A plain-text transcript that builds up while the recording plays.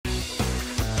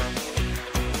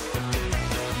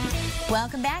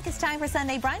Welcome back. It's time for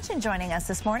Sunday Brunch, and joining us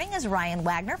this morning is Ryan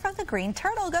Wagner from the Greene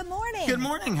Turtle. Good morning. Good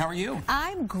morning. How are you?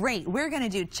 I'm great. We're going to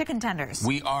do chicken tenders.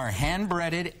 We are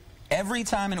hand-breaded. Every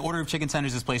time an order of chicken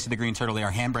tenders is placed at the Greene Turtle, they are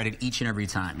hand-breaded each and every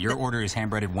time. Your order is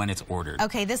hand-breaded when it's ordered.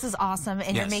 Okay, this is awesome,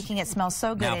 and you're making it smell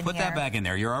so good in here. Now, put that back in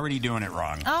there. You're already doing it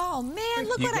wrong. Oh, man,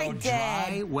 look what I did. You go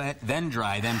dry, wet, then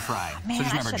dry, then fry. Man, so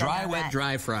just remember, dry, wet,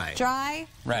 dry, fry. Dry,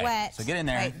 wet. So get in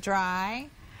there. Right, dry,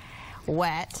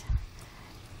 wet,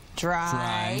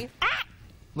 dry. Ah!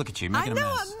 Look at you, making a mess. I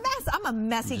know, a mess. I'm a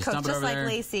messy cook, just like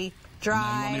Lacey. Dry. Now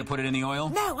you want me to put it in the oil?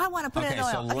 No, I want to put it in the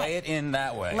oil. Okay, so lay it in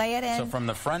that way. Lay it in. So from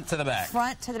the front to the back.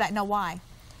 Front to the back. No, why?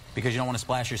 Because you don't want to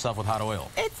splash yourself with hot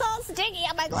oil. It's all sticky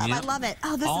on my glove. Yep. I love it.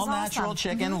 Oh, this is awesome. All natural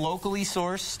chicken, locally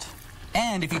sourced.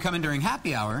 And if you come in during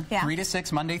happy hour, 3 to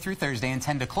 6 Monday through Thursday and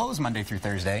 10 to close Monday through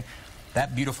Thursday,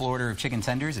 that beautiful order of chicken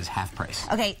tenders is half price.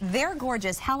 Okay, they're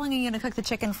gorgeous. How long are you going to cook the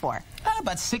chicken for?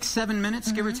 About 6-7 minutes,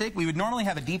 give or take. We would normally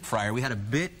have a deep fryer. We had a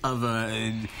bit of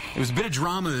it was a bit of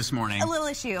drama this morning. A little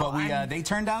issue. But they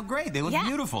turned out great. They look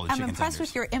beautiful, the I'm impressed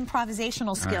with your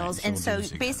improvisational skills. Right, and so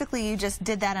basically you just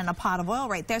did that in a pot of oil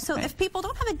right there. So if people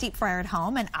don't have a deep fryer at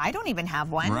home, and I don't even have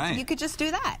one, you could just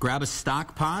do that. Grab a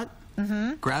stock pot.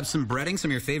 Grab some breading, some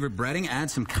of your favorite breading,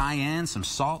 add some cayenne, some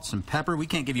salt, some pepper. We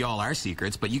can't give you all our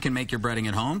secrets, but you can make your breading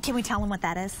at home. Can we tell them what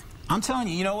that is? I'm telling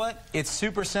you, you know what? It's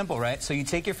super simple, right? So you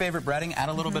take your favorite breading, add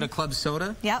a little bit of club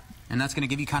soda. Yep. And that's going to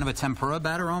give you kind of a tempura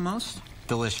batter almost.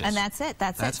 Delicious. And that's it.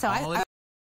 That's it. So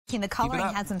the coloring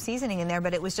had some seasoning in there,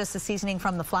 but it was just the seasoning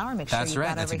from the flour mixture. That's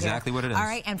right. That's exactly what it is. All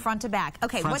right, and front to back.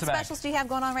 Okay, what specials do you have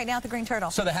going on right now at the Greene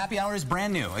Turtle? So the happy hour is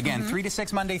brand new. Again, 3 to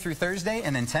 6 Monday through Thursday,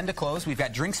 and then 10 to close. We've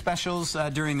got drink specials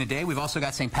during the day. We've also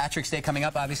got St. Patrick's Day coming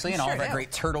up, obviously, and all of our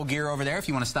great turtle gear over there. If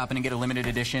you want to stop in and get a limited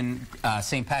edition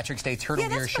St. Patrick's Day turtle gear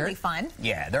shirt. Yeah, that's really fun.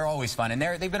 Yeah, they're always fun, and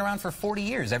they've been around for 40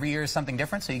 years. Every year is something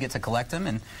different, so you get to collect them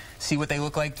and see what they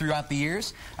look like throughout the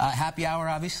years. Happy hour,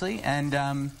 obviously, and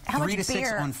 3 to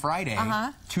 6 on Friday.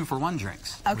 2-for-1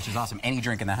 drinks, which is awesome. Any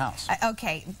drink in the house.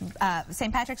 Okay,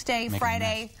 St. Patrick's Day,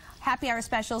 Friday, happy hour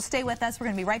specials. Stay with us. We're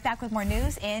going to be right back with more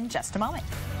news in just a moment.